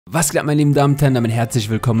Was geht ab, meine lieben Damen und Herren, damit herzlich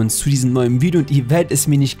willkommen zu diesem neuen Video und ihr werdet es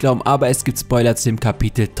mir nicht glauben, aber es gibt Spoiler zu dem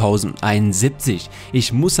Kapitel 1071.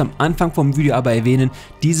 Ich muss am Anfang vom Video aber erwähnen,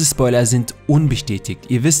 diese Spoiler sind unbestätigt.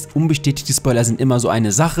 Ihr wisst, unbestätigte Spoiler sind immer so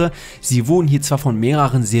eine Sache. Sie wurden hier zwar von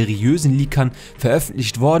mehreren seriösen Leakern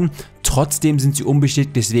veröffentlicht worden, trotzdem sind sie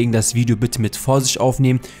unbestätigt, deswegen das Video bitte mit Vorsicht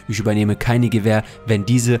aufnehmen. Ich übernehme keine Gewähr, wenn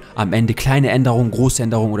diese am Ende kleine Änderungen, große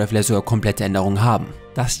Änderungen oder vielleicht sogar komplette Änderungen haben.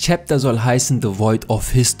 Das Chapter soll heißen The Void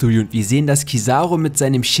of History und wir sehen, dass Kizaru mit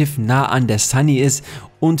seinem Schiff nah an der Sunny ist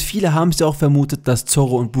und viele haben es ja auch vermutet, dass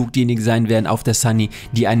Zoro und Brook diejenigen sein werden auf der Sunny,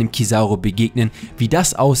 die einem Kizaru begegnen. Wie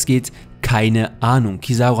das ausgeht, keine Ahnung.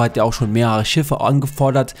 Kizaru hat ja auch schon mehrere Schiffe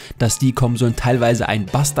angefordert, dass die kommen sollen, teilweise ein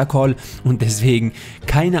Buster Call und deswegen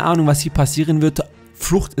keine Ahnung, was hier passieren wird.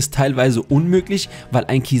 Flucht ist teilweise unmöglich, weil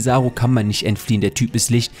ein Kizaru kann man nicht entfliehen, der Typ ist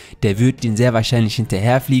Licht, der wird den sehr wahrscheinlich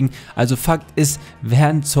hinterherfliegen. Also Fakt ist,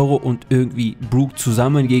 werden Zoro und irgendwie Brook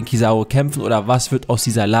zusammen gegen Kizaru kämpfen oder was wird aus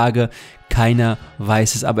dieser Lage? Keiner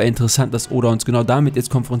weiß es, aber interessant, dass Oda uns genau damit jetzt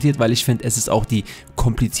konfrontiert, weil ich finde, es ist auch die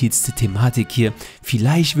kompliziertste Thematik hier.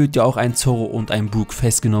 Vielleicht wird ja auch ein Zoro und ein Brook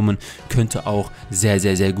festgenommen, könnte auch sehr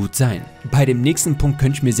gut sein. Bei dem nächsten Punkt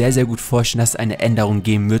könnte ich mir sehr gut vorstellen, dass es eine Änderung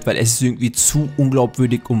geben wird, weil es ist irgendwie zu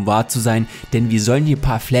unglaubwürdig, um wahr zu sein, denn wir sollen hier ein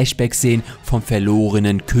paar Flashbacks sehen vom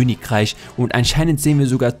verlorenen Königreich und anscheinend sehen wir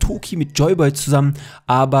sogar Toki mit Joyboy zusammen,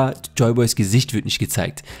 aber Joyboys Gesicht wird nicht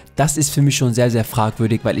gezeigt. Das ist für mich schon sehr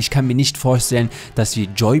fragwürdig, weil ich kann mir nicht vorstellen, dass wir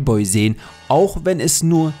Joyboy sehen, auch wenn es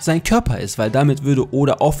nur sein Körper ist, weil damit würde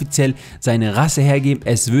Oda offiziell seine Rasse hergeben.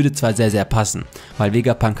 Es würde zwar sehr passen, weil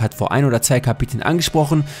Vegapunk hat vor 1 oder 2 Kapiteln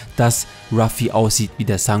angesprochen, dass Ruffy aussieht wie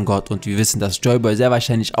der Sun God und wir wissen, dass Joyboy sehr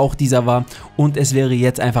wahrscheinlich auch dieser war und es wäre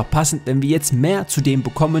jetzt einfach passend, wenn wir jetzt mehr zu dem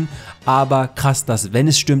bekommen, aber krass, dass wenn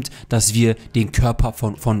es stimmt, dass wir den Körper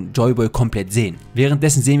von Joyboy komplett sehen.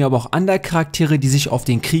 Währenddessen sehen wir aber auch andere Charaktere, die sich auf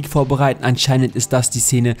den Krieg vorbereiten. Anscheinend ist das die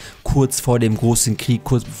Szene kurz vor dem großen Krieg,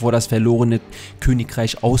 kurz bevor das verlorene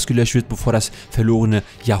Königreich ausgelöscht wird, bevor das verlorene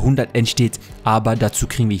Jahrhundert entsteht, aber dazu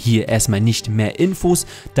kriegen wir hier erstmal nicht mehr Infos.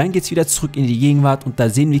 Dann geht es wieder zurück in die Gegenwart und da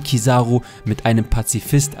sehen wir Kizaru mit einem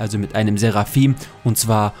Pazifist, also mit einem Seraphim und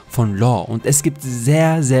zwar von Law und es gibt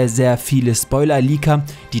sehr viele Spoiler-Leaker,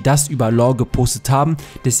 die das über Law gepostet haben,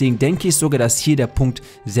 deswegen denke ich sogar, dass hier der Punkt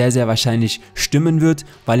sehr wahrscheinlich stimmen wird,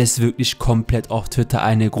 weil es wirklich komplett auf Twitter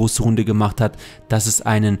eine große Runde gemacht hat, dass es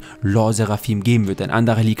einen Law Seraphim geben wird. Ein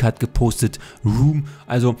anderer Leaker hat gepostet Room,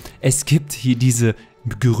 also es gibt hier diese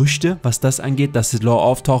Gerüchte, was das angeht, dass es Law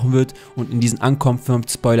auftauchen wird und in diesen Unconfirmed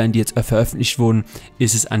Spoilern, die jetzt veröffentlicht wurden,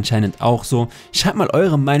 ist es anscheinend auch so. Schreibt mal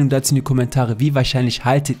eure Meinung dazu in die Kommentare, wie wahrscheinlich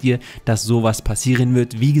haltet ihr, dass sowas passieren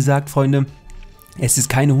wird. Wie gesagt, Freunde, es ist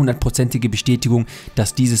keine 100%ige Bestätigung,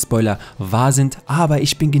 dass diese Spoiler wahr sind, aber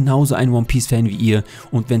ich bin genauso ein One Piece Fan wie ihr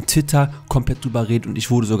und wenn Twitter komplett drüber redet und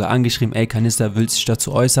ich wurde sogar angeschrieben, ey Kanister, willst du dich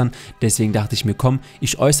dazu äußern, deswegen dachte ich mir, komm,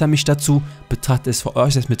 ich äußere mich dazu, betrachte es für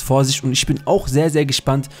euch mit Vorsicht und ich bin auch sehr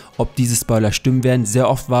gespannt, ob diese Spoiler stimmen werden. Sehr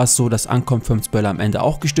oft war es so, dass Unconfirmed Spoiler am Ende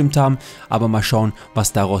auch gestimmt haben, aber mal schauen,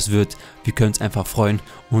 was daraus wird. Wir können uns einfach freuen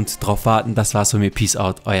und drauf warten. Das war's von mir, Peace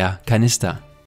out, euer Kanister.